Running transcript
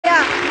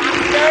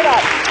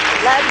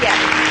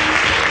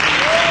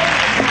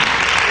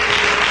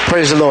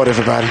Praise the Lord,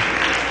 everybody.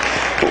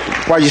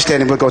 While you're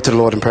standing, we'll go to the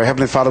Lord in prayer.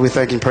 Heavenly Father, we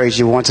thank and praise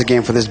you once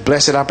again for this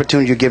blessed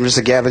opportunity you've given us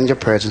to gather in your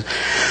presence.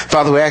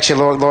 Father, we ask you,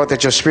 Lord,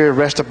 that your spirit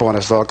rest upon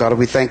us, Lord God.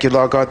 We thank you,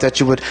 Lord God, that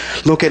you would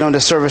look in on the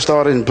service,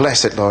 Lord, and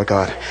bless it, Lord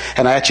God.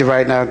 And I ask you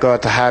right now,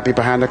 God, to hide me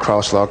behind the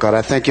cross, Lord God.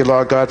 I thank you,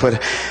 Lord God, for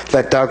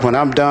that, dog, when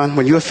I'm done,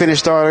 when you're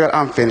finished, Lord God,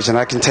 I'm finished, and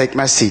I can take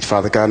my seat,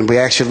 Father God. And we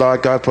ask you,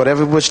 Lord God,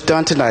 whatever was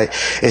done tonight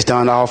is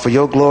done all for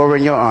your glory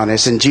and your honor.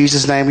 It's in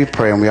Jesus' name we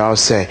pray, and we all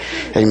say,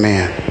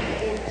 amen.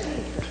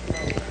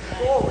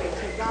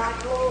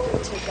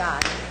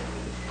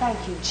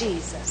 Thank you,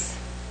 Jesus.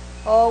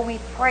 Oh, we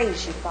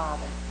praise you,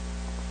 Father.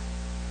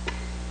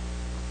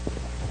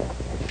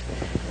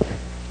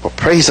 Well,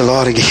 praise the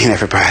Lord again,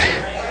 everybody.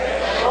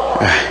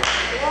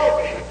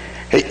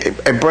 Hey,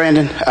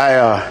 Brandon,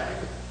 I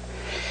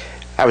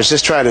was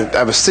just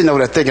I was sitting over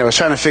there thinking, I was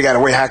trying to figure out a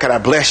way, how could I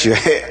bless you?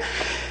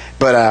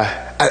 But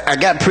I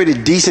got pretty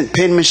decent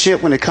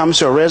penmanship when it comes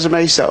to a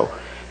resume, so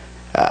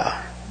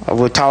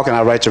we'll talk and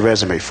I'll write your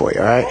resume for you,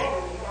 all right?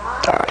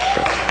 All right.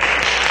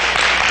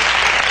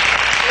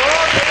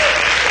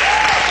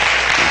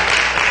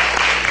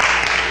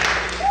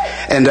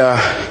 And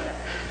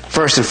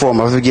first and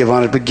foremost, we give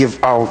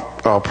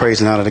all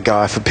praise and honor to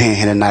God for being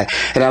here tonight.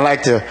 And I'd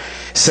like to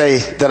say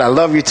that I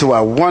love you to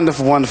our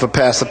wonderful, wonderful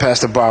pastor,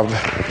 Pastor Barbara.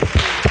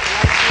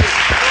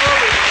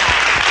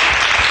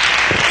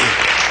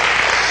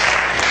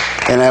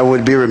 And I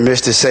would be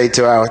remiss to say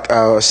to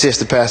our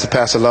sister,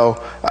 Pastor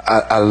Lowe,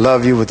 I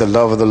love you with the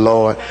love of the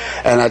Lord.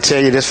 And I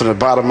tell you this from the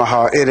bottom of my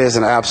heart, it is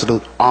an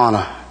absolute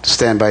honor to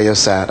stand by your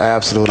side. An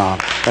absolute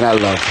honor. And I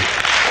love you.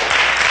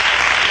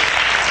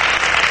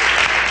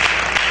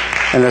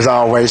 And as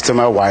always, to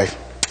my wife,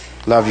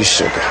 love you,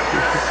 sugar.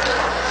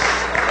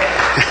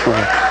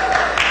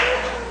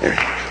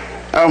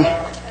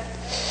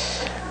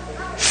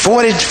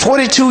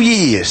 42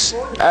 years.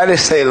 I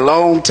just say a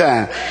long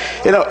time.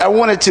 You know, I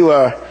wanted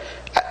to,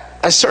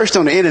 I searched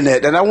on the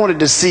internet and I wanted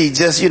to see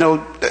just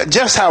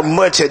how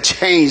much had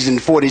changed in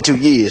 42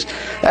 years.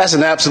 That's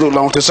an absolute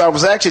long time. So I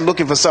was actually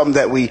looking for something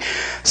that we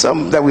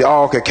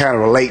all could kind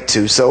of relate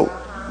to. So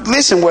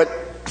listen,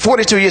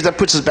 42 years, that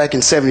puts us back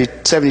in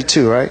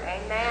 72, right?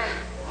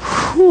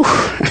 Whew.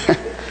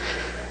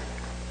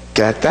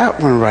 Got that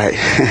one right.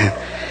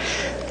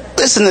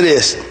 Listen to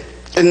this.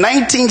 In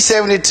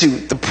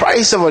 1972, the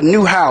price of a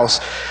new house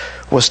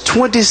was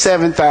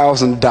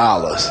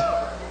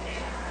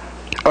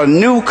 $27,000. A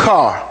new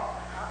car,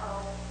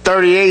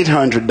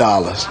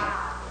 $3,800.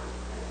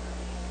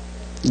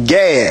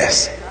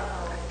 Gas,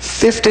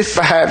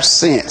 55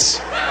 cents.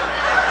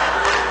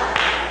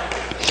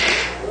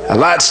 A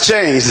lot's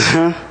changed,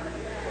 huh?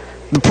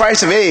 The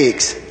price of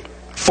eggs,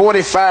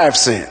 45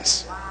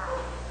 cents.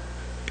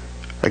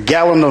 A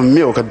gallon of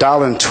milk,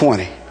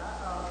 $1.20.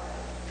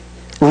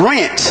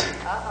 Rent,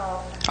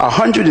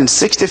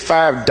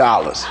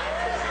 $165.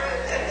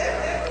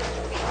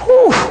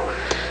 Whew.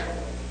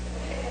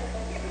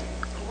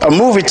 A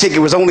movie ticket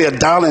was only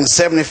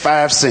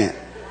 $1.75.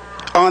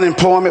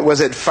 Unemployment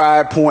was at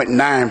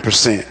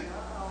 5.9%.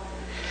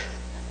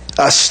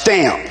 A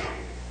stamp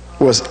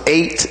was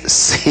 8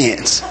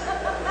 cents.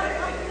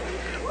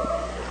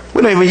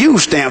 We don't even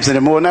use stamps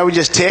anymore. Now we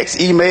just text,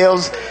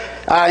 emails,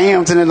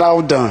 IMs, and it's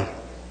all done.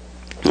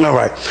 All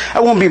right. I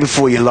won't be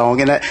before you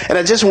long, and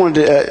I just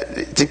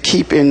wanted to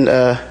keep in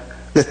the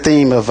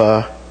theme of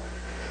the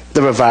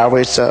revival.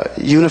 It's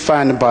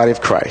unifying the body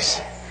of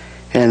Christ.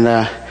 And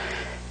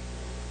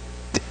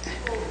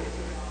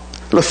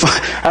look,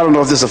 I don't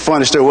know if this is a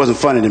funny story. It wasn't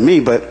funny to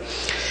me, but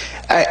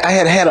I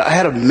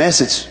had a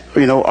message,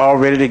 all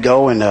ready to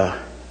go, and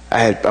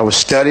I was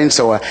studying,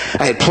 so I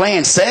had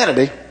planned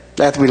Saturday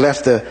after we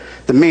left the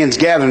men's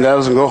gathering that I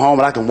was going to go home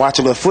and I can watch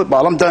a little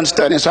football. I'm done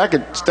studying, so I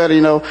could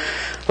study,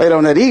 later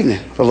on that evening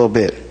for a little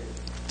bit.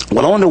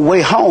 Well, on the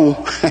way home,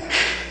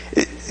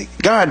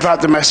 God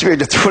dropped in my spirit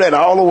to throw that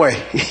all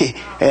away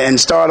and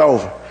start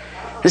over.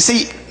 You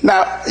see,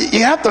 now,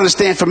 you have to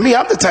understand, for me,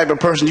 I'm the type of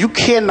person you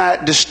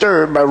cannot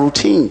disturb by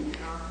routine.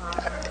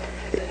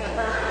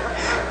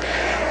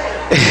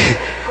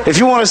 If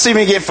you want to see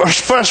me get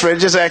frustrated,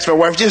 just ask my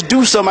wife, just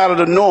do something out of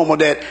the normal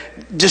that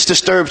just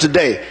disturbs the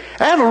day.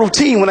 I have a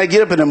routine when I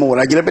get up in the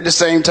morning. I get up at the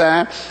same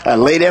time. I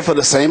lay there for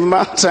the same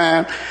amount of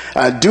time.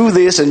 I do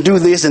this in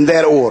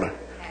that order.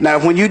 Now,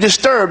 when you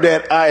disturb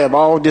that, I am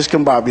all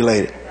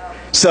discombobulated.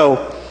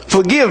 So,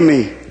 forgive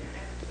me,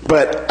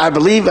 but I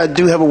believe I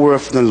do have a word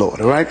from the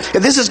Lord, all right?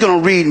 And this is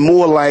going to read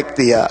more like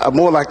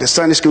the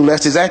Sunday school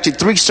lesson. It's actually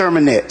 3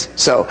 sermonettes.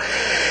 So,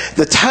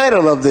 the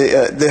title of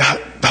the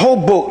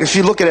whole book, if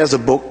you look at it as a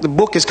book, the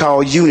book is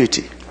called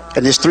Unity.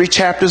 And there's 3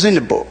 chapters in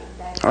the book,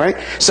 all right?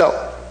 So,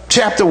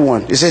 chapter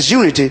 1, it says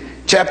Unity,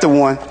 chapter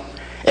 1,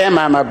 am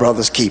I my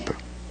brother's keeper?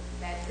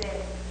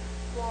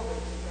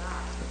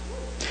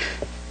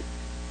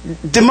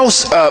 The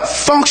most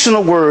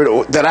functional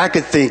word that I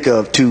could think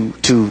of to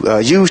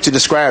use to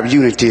describe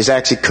unity is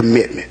actually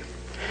commitment.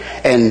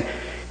 And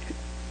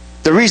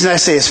the reason I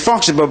say it's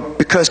functional,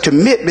 because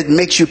commitment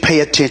makes you pay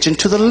attention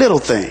to the little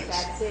things.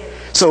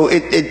 So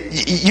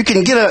you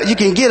can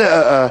get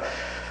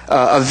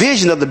a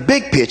vision of the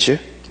big picture,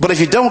 but if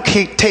you don't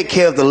take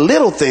care of the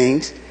little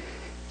things,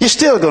 you're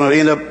still going to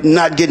end up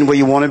not getting where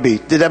you want to be.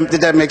 Did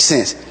that make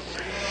sense?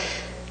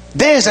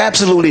 There's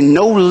absolutely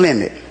no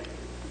limit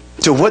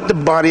to what the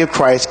body of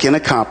Christ can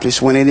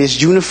accomplish when it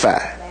is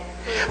unified,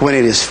 when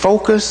it is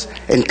focused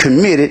and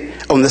committed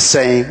on the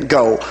same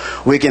goal.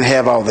 We can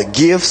have all the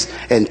gifts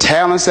and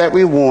talents that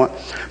we want,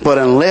 but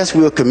unless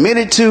we're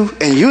committed to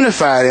and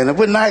unified in it,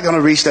 we're not going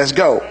to reach that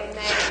goal.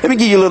 Let me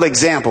give you a little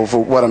example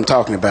for what I'm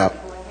talking about.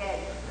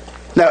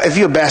 Now, if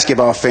you're a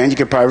basketball fan, you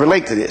can probably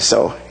relate to this.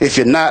 So if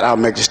you're not, I'll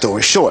make the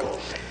story short.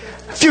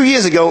 A few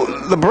years ago,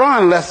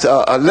 LeBron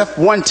left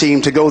one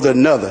team to go to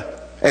another.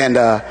 And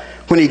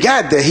when he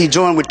got there, he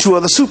joined with two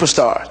other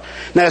superstars.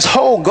 Now, his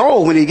whole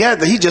goal when he got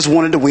there, he just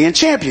wanted to win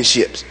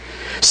championships.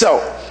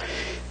 So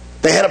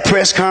they had a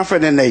press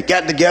conference, and they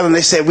got together, and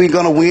they said, we're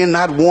going to win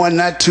not 1,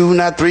 not 2,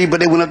 not 3,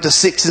 but they went up to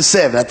 6 and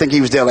 7. I think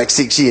he was there like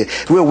 6 years.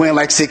 We'll win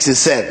like 6 and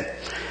 7.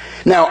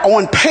 Now,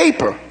 on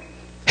paper,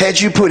 had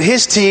you put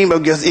his team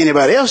against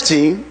anybody else's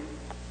team,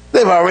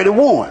 they've already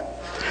won.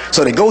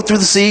 So they go through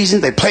the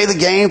season, they play the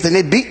games, and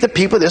they beat the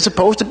people they're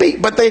supposed to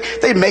beat. But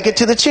they make it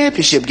to the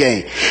championship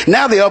game.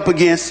 Now they're up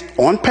against,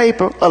 on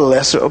paper, a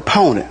lesser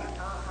opponent.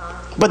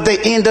 But they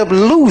end up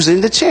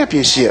losing the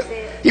championship.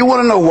 You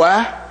want to know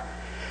why?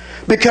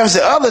 Because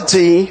the other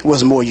team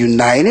was more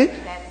united,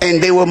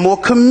 and they were more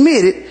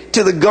committed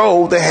to the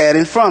goal they had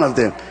in front of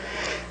them.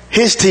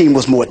 His team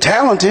was more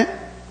talented,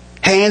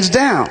 hands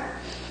down.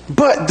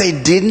 But they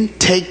didn't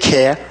take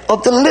care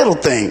of the little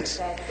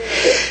things.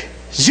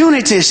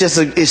 Unity is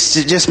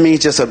just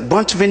means just a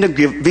bunch of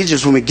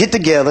individuals when we get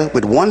together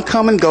with one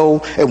common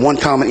goal and one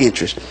common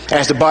interest.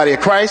 As the body of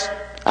Christ,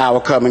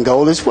 our common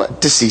goal is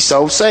what? To see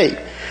souls saved.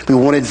 We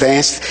want to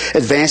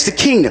advance the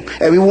kingdom,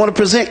 and we want to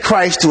present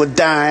Christ to a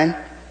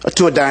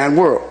dying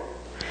world.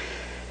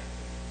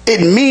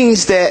 It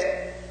means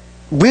that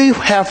we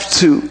have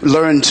to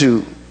learn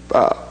to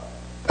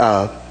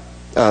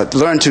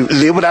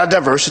live with our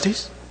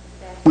diversities.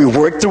 We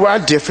work through our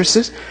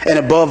differences, and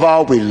above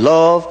all, we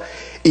love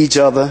each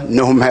other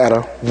no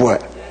matter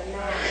what.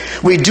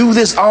 We do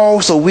this all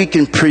so we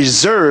can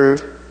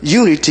preserve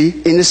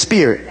unity in the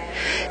spirit.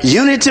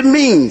 Unity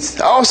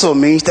also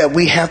means that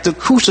we have to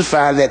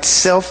crucify that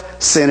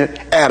self-centered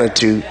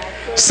attitude,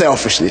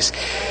 selfishness.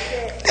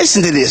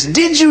 Listen to this.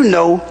 Did you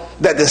know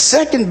that the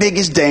second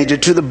biggest danger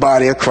to the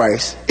body of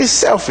Christ is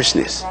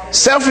selfishness?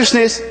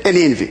 Selfishness and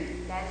envy.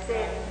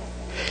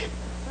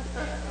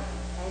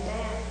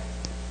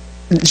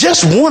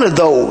 Just one of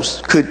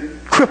those could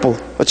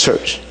cripple a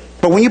church.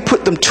 But when you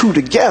put them two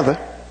together,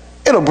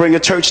 it'll bring a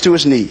church to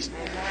its knees.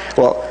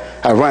 Well,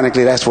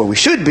 ironically, that's where we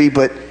should be,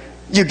 but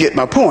you get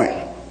my point.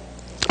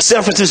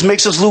 Selfishness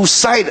makes us lose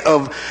sight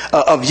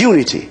of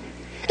unity.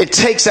 It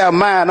takes our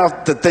mind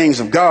off the things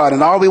of God,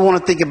 and all we want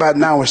to think about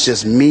now is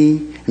just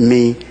me,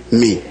 me,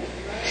 me.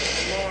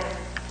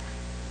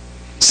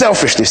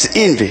 Selfishness,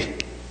 envy.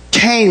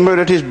 Cain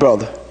murdered his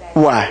brother.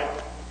 Why?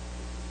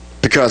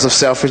 Because of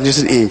selfishness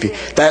and envy.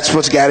 That's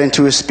what's got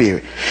into his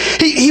spirit.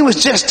 He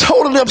was just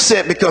totally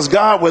upset because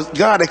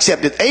God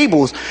accepted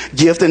Abel's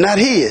gift and not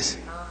his.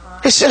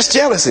 It's just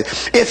jealousy.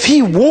 If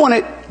he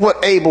wanted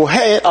what Abel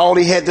had, all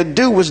he had to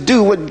do was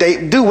do what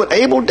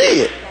Abel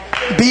did.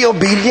 Be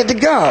obedient to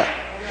God.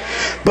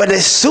 But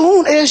as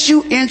soon as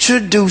you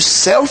introduce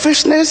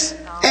selfishness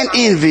and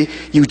envy,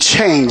 you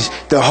change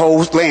the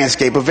whole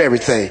landscape of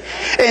everything.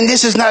 And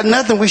this is not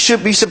nothing we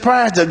should be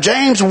surprised of.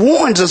 James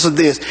warns us of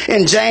this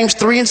in James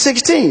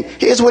 3:16.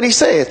 Here's what he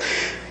says.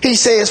 He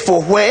says,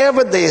 for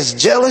wherever there is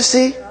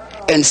jealousy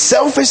and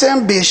selfish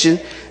ambition,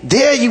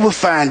 there you will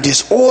find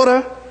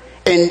disorder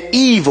and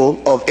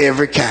evil of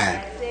every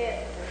kind.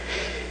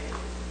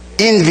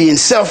 Envy and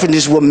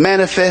selfishness will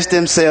manifest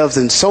themselves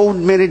in so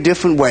many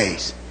different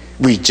ways.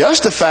 We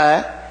justify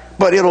it,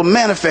 but it'll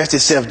manifest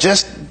itself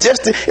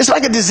it's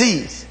like a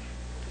disease.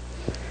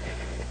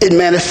 It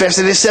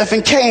manifested itself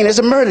in Cain as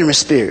a murdering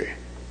spirit.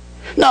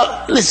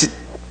 Now, listen,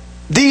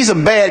 these are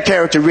bad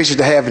characteristics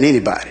to have in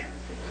anybody.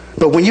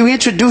 But when you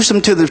introduce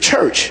them to the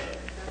church,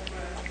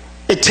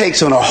 it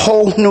takes on a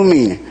whole new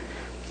meaning.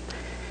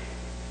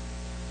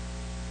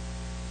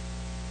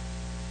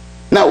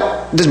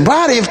 Now, the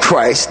body of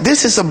Christ,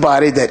 this is a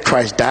body that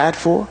Christ died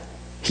for,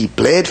 he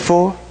bled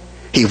for,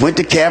 he went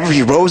to Calvary,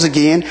 he rose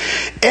again.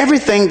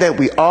 Everything that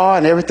we are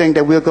and everything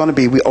that we're going to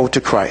be, we owe to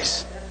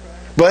Christ.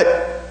 But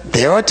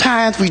there are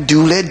times we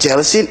do let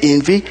jealousy and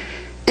envy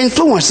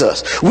influence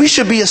us. We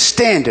should be a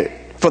standard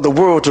for the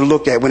world to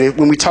look at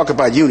when we talk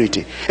about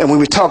unity and when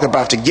we talk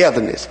about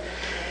togetherness.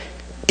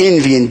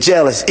 Envy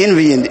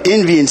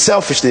and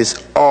selfishness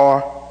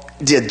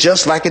they're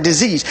just like a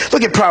disease.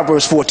 Look at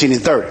Proverbs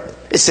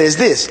 14:30. It says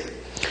this: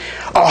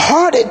 a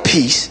heart at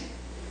peace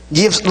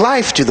gives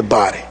life to the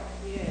body,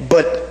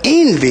 but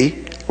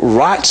envy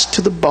rots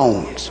to the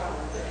bones.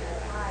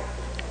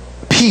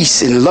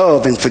 Peace and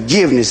love and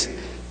forgiveness,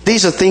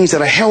 these are things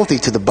that are healthy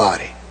to the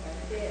body.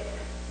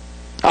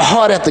 A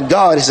heart after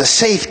God is a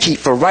safekeep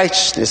for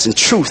righteousness and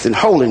truth and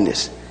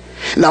holiness.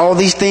 And all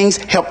these things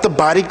help the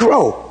body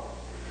grow.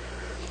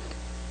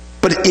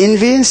 But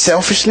envy and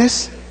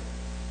selfishness,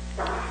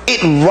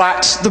 it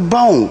rots the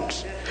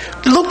bones.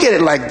 Look at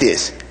it like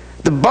this.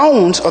 The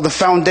bones are the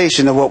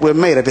foundation of what we're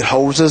made of. It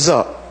holds us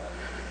up.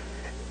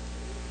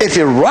 If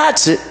it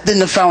rots it, then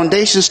the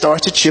foundation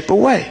starts to chip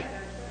away.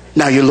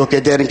 Now you look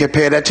at that and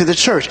compare that to the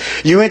church.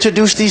 You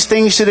introduce these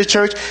things to the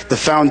church, the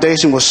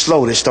foundation will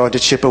slowly start to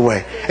chip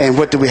away. And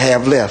what do we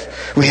have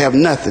left? We have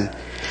nothing.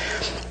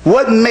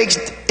 What makes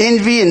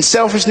envy and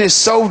selfishness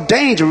so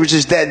dangerous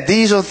is that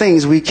these are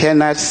things we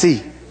cannot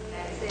see.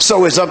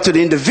 So it's up to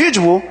the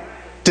individual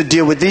to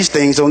deal with these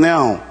things on their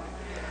own.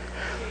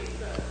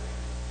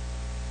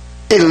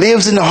 It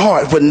lives in the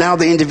heart, but now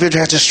the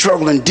individual has to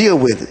struggle and deal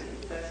with it.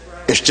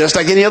 It's just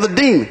like any other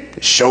demon.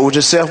 It shows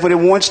itself when it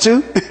wants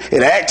to.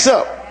 It acts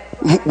up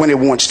when it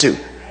wants to.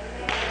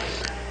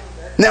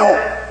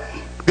 Now,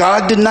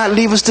 God did not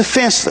leave us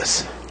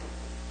defenseless.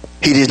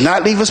 He did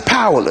not leave us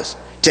powerless.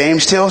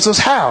 James tells us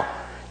how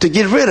to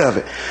get rid of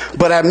it.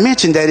 But I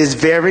mentioned that it's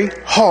very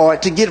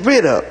hard to get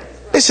rid of.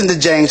 Listen to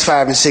James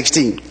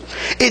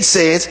 5:16. It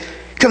says,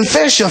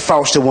 confess your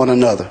faults to one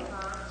another.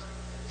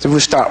 So we'll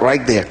stop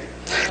right there.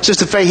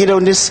 Sister Faye hit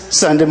on this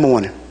Sunday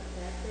morning.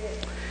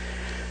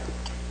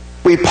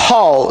 We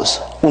pause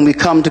when we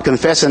come to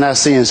confessing our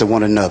sins to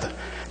one another,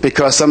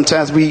 because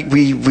sometimes we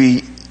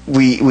think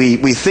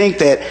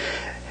that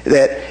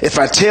if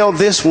I tell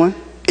this one,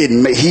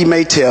 he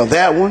may tell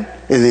that one,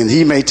 and then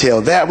he may tell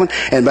that one,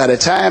 and by the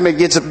time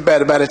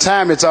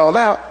it's all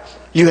out,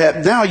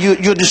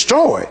 you're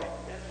destroyed.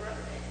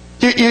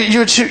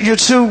 You're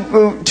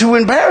too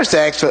embarrassed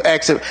to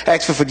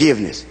ask for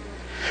forgiveness.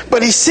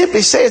 But he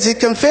simply says,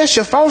 confess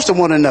your faults to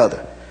one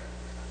another.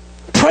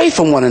 Pray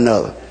for one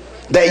another,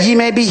 that ye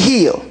may be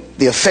healed.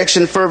 The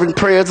affectionate, fervent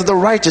prayers of the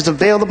righteous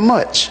avail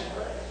much.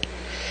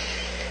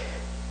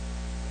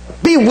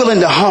 Be willing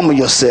to humble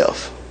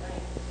yourself.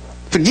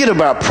 Forget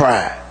about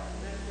pride.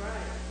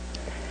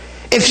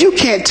 If you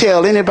can't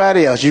tell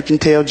anybody else, you can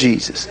tell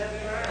Jesus.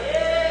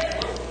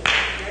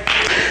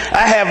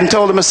 I haven't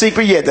told him a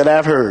secret yet that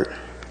I've heard.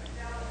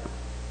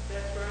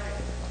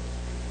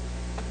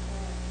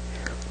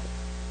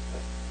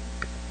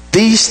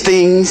 These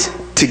things,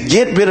 to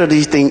get rid of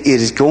these things, it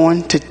is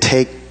going to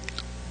take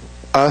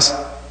us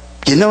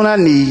getting on our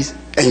knees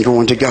and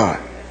going to God.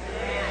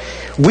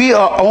 We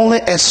are only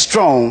as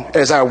strong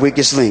as our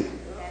weakest link.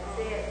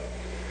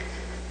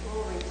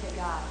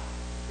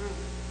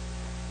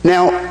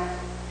 Now,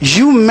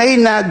 you may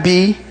not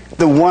be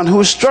the one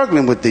who is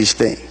struggling with these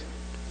things,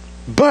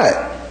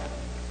 but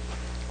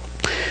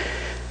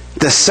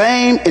the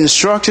same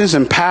instructions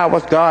and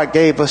powers God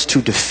gave us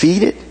to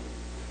defeat it,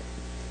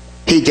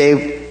 he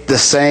gave the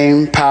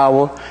same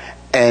power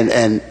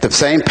and the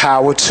same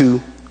power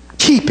to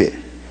keep it.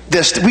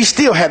 We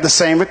still have the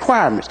same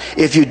requirements.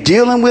 If you're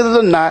dealing with it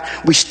or not,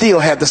 we still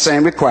have the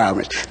same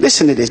requirements.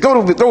 Listen to this.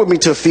 Go with me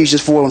to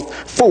Ephesians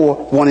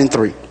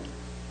 4:1-3.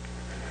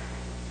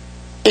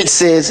 It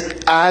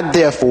says, I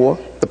therefore,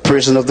 the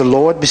prisoner of the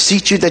Lord,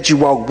 beseech you that you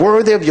walk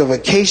worthy of your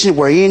vocation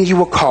wherein you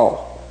were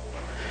called.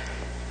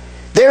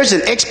 There is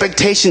an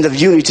expectation of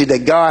unity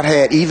that God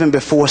had even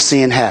before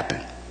sin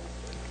happened.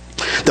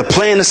 The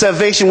plan of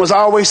salvation was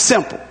always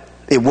simple.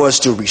 It was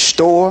to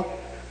restore,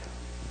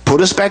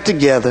 put us back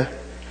together,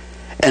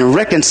 and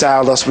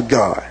reconcile us with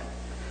God.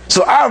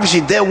 So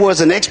obviously there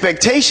was an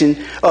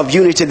expectation of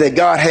unity that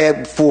God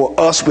had for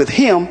us with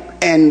him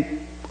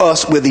and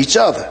us with each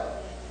other.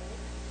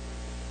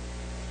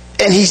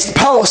 And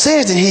Paul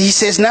says, and he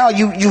says, now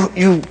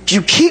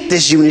you keep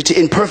this unity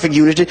in perfect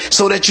unity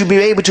so that you be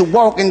able to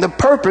walk in the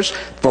purpose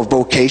for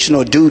vocation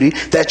or duty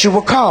that you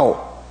were called.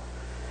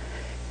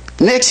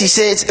 Next he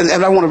says,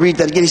 and I want to read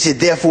that again, he said,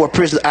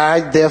 I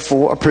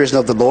therefore a prisoner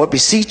of the Lord,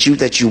 beseech you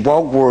that you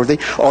walk worthy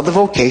of the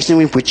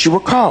vocation in which you were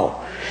called.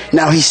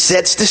 Now he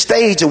sets the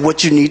stage of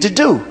what you need to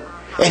do.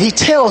 And he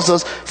tells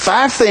us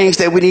 5 things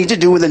that we need to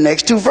do in the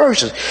next 2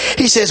 verses.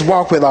 He says,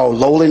 walk with all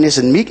lowliness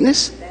and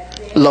meekness,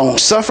 long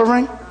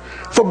suffering,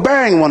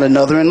 forbearing one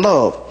another in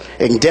love,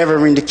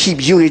 endeavoring to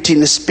keep unity in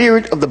the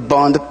spirit of the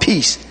bond of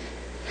peace.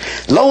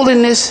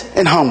 Lowliness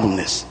and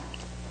humbleness.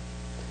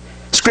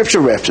 Scripture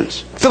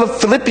reference,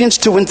 Philippians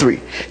 2:3.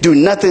 Do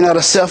nothing out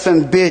of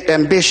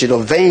self-ambition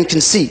or vain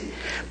conceit,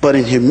 but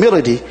in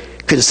humility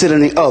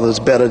considering others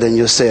better than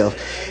yourself.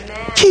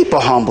 Amen. Keep a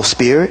humble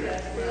spirit.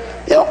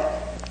 You know,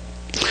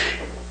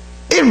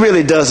 it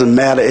really doesn't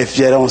matter if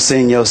you don't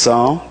sing your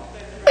song.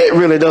 It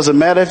really doesn't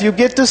matter if you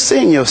get to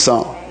sing your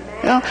song.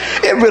 You know,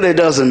 it really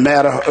doesn't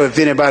matter if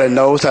anybody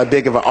knows how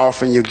big of an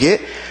offering you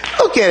get.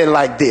 Look at it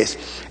like this.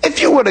 If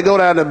you were to go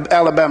down to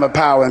Alabama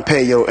Power and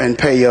pay your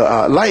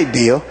light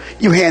bill,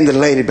 you hand the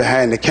lady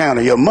behind the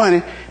counter your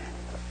money,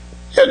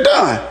 you're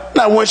done.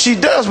 Now what she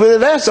does with it,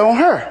 that's on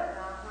her.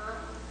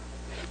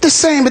 The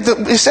same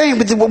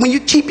with when you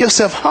keep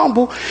yourself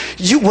humble,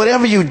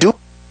 whatever you do.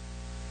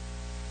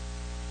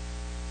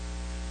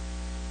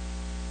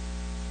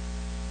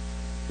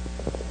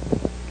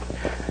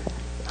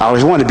 I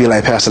always wanted to be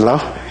like Pastor Lowe.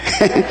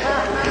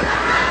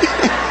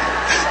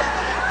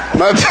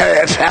 My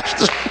bad,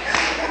 Pastor.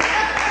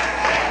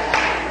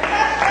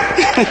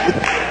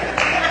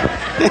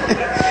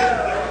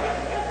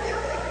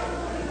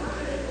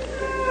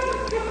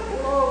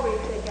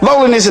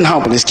 Lowliness and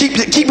humbleness.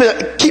 Keep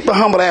a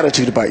humble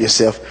attitude about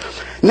yourself.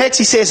 Next,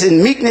 he says,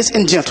 in meekness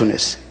and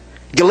gentleness.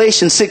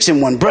 Galatians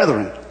 6:1.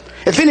 Brethren,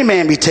 if any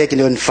man be taken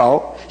in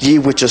fault, ye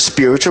which are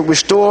spiritual,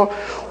 restore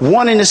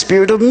one in the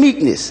spirit of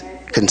meekness,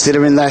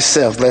 considering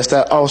thyself, lest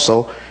thou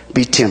also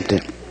be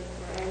tempted.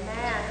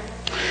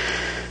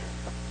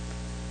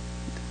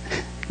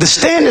 The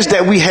standards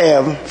that we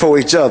have for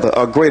each other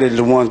are greater than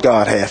the ones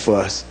God has for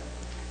us.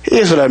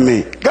 Here's what I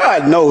mean.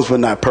 God knows we're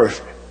not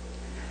perfect.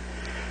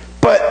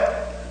 But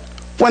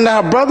when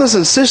our brothers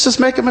and sisters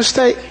make a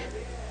mistake,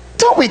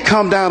 don't we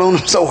come down on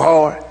them so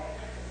hard?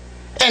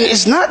 And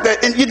it's not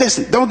that, and you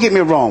listen, don't get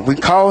me wrong, we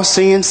call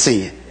sin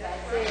sin.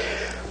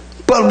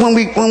 But when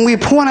we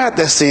point out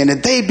that sin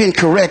and they've been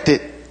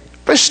corrected,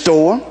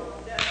 restore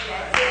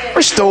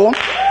them,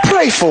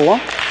 pray for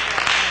them,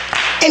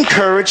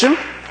 encourage them.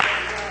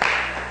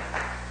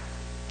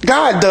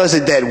 God does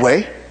it that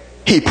way.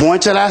 He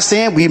points at our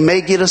sin, we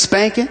may get a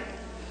spanking.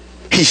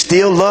 He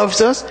still loves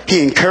us.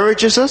 He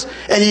encourages us.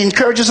 And he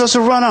encourages us to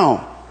run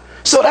on.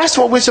 So that's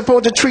what we're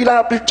supposed to treat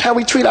how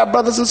we treat our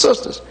brothers and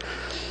sisters.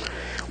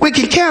 We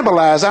can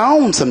cannibalize our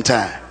own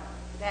sometimes.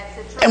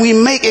 And we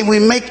make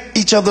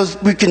each other,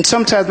 we can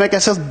sometimes make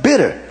ourselves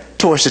bitter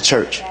towards the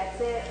church.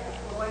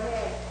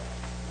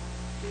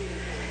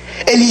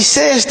 And he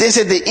says this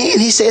at the end.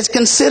 He says,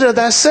 consider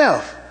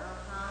thyself.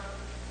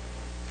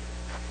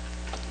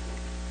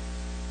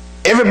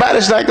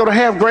 Everybody's not going to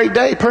have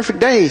perfect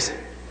days.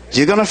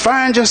 You're going to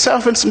find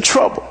yourself in some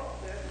trouble.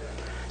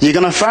 You're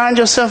going to find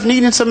yourself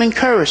needing some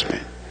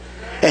encouragement.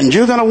 And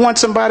you're going to want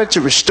somebody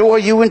to restore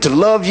you and to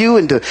love you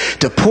and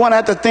to point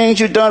out the things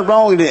you've done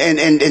wrong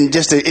and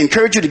just to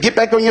encourage you to get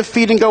back on your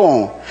feet and go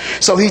on.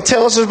 So he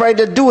tells us right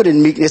to do it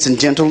in meekness and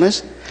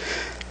gentleness.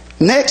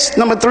 Next,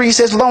 number 3, he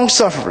says long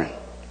suffering.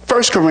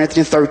 1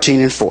 Corinthians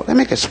 13:4. Let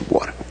me get some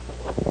water.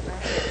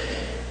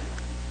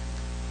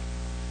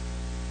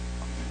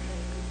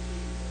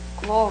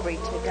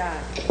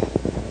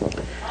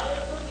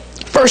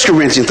 1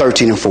 Corinthians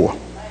 13:4.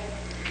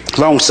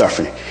 Long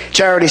suffering.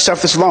 Charity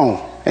suffereth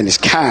long and is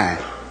kind.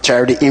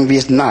 Charity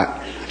envieth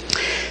not.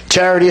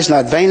 Charity is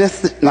not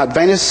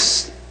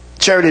vaineth.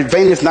 Charity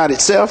vaineth not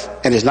itself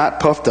and is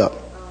not puffed up.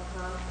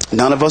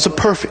 None of us are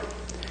perfect.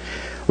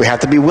 We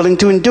have to be willing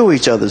to endure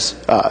each other's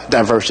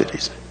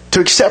diversities,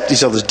 to accept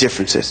each other's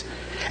differences,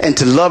 and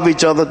to love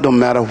each other no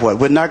matter what.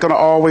 We're not going to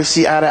always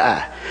see eye to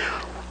eye.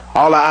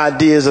 All our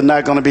ideas are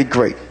not going to be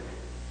great.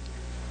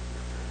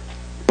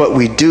 But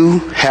we do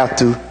have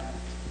to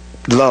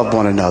love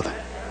one another.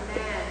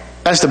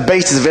 That's the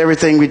basis of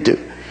everything we do.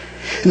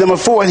 Number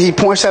 4, he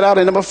points that out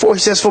in number 4. He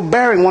says,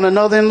 forbearing one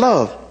another in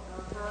love.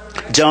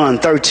 John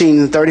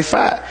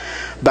 13:35.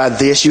 By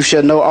this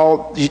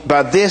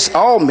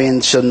all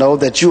men shall know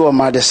that you are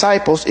my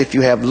disciples, if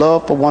you have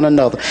love for one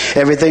another.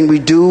 Everything we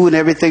do and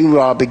everything we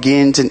are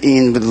begins and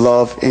ends with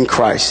love in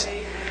Christ.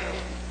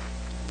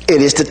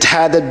 It is the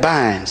tie that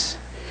binds.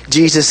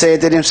 Jesus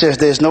said to himself,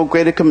 there's no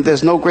greater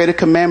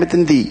commandment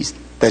than these,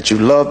 that you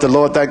love the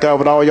Lord thy God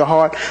with all your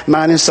heart,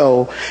 mind, and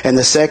soul. And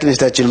the second is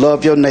that you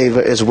love your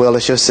neighbor as well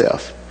as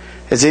yourself.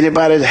 Is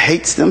anybody that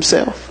hates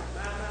themselves?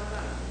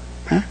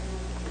 Huh?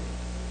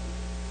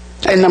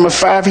 And number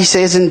 5, he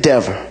says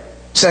endeavor.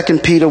 2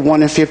 Peter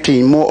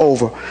 1:15.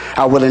 Moreover,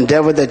 I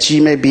endeavor that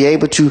ye may be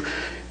able to,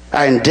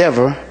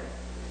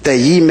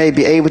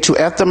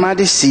 after my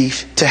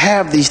decease, to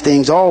have these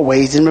things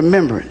always in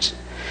remembrance.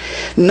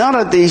 None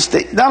of these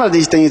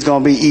things are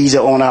going to be easy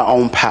on our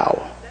own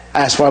power.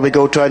 That's why we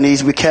go to our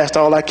knees. We cast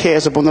all our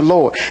cares upon the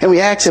Lord. And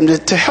we ask him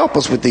to help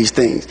us with these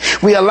things.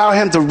 We allow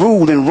him to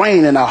rule and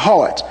reign in our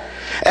hearts.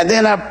 And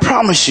then I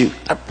promise you,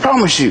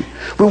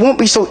 we won't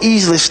be so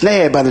easily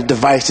snared by the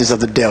devices of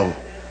the devil.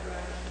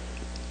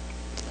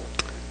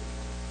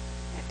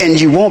 And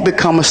you won't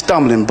become a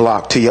stumbling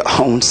block to your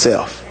own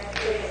self.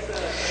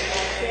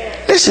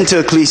 Listen to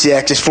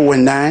Ecclesiastes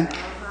 4:9.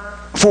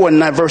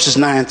 4:9, verses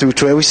 9 through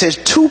 12. He says,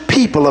 2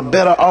 people are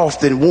better off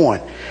than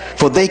one,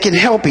 for they can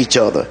help each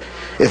other.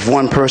 If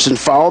one person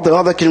falls, the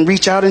other can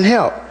reach out and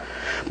help.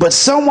 But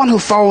someone who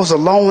falls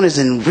alone is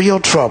in real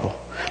trouble.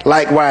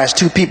 Likewise,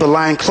 2 people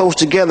lying close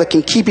together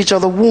can keep each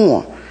other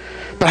warm.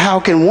 But how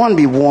can one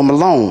be warm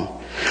alone?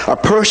 A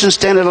person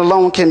standing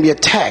alone can be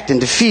attacked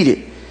and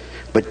defeated,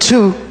 but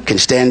 2 can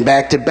stand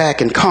back to back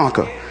and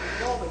conquer.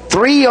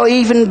 3 are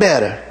even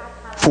better,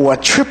 for a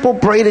triple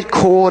braided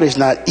cord is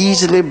not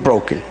easily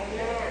broken.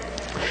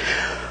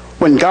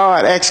 When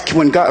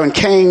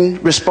Cain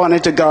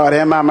responded to God,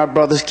 am I my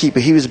brother's keeper?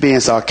 He was being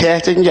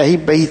sarcastic. Yeah,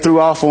 he threw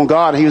off on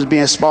God and he was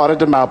being smart at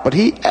the mouth. But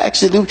he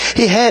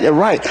had it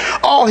right.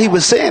 All he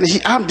was saying is,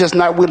 I'm just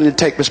not willing to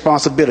take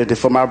responsibility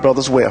for my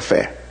brother's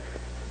welfare.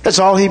 That's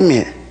all he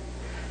meant.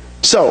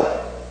 So,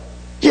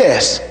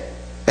 yes,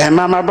 am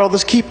I my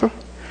brother's keeper?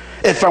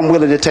 If I'm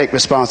willing to take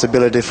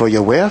responsibility for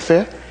your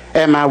welfare,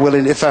 am I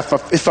willing?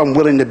 If I'm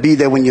willing to be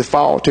there when you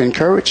fall to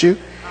encourage you.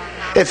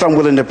 If I'm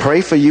willing to pray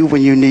for you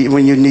when you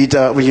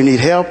need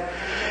help,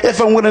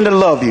 if I'm willing to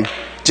love you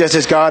just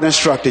as God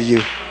instructed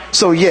you.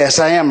 So yes,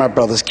 I am my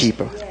brother's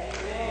keeper.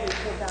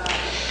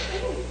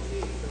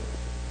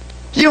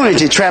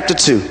 Unity, chapter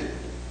 2.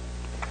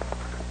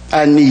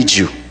 I need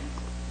you.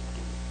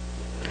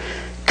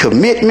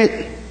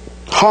 Commitment,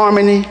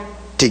 harmony,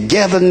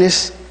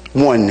 togetherness,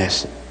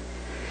 oneness.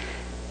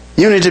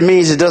 Unity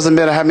means it doesn't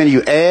matter how many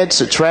you add,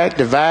 subtract,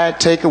 divide,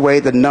 take away,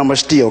 the number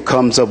still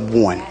comes up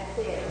 1.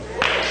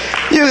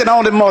 You can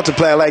only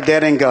multiply like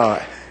that in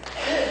God.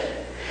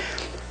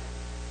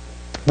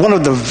 One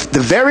of the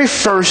very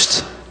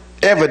first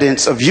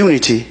evidence of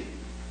unity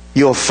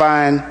you'll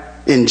find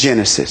in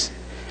Genesis.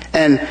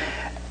 And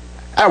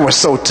I was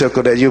so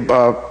tickled that you,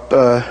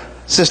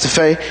 Sister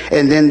Faye,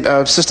 and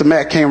then Sister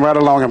Matt came right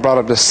along and brought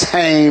up the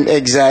same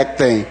exact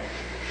thing.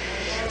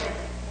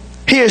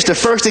 Here's the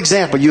first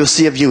example you'll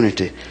see of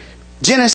unity. Genesis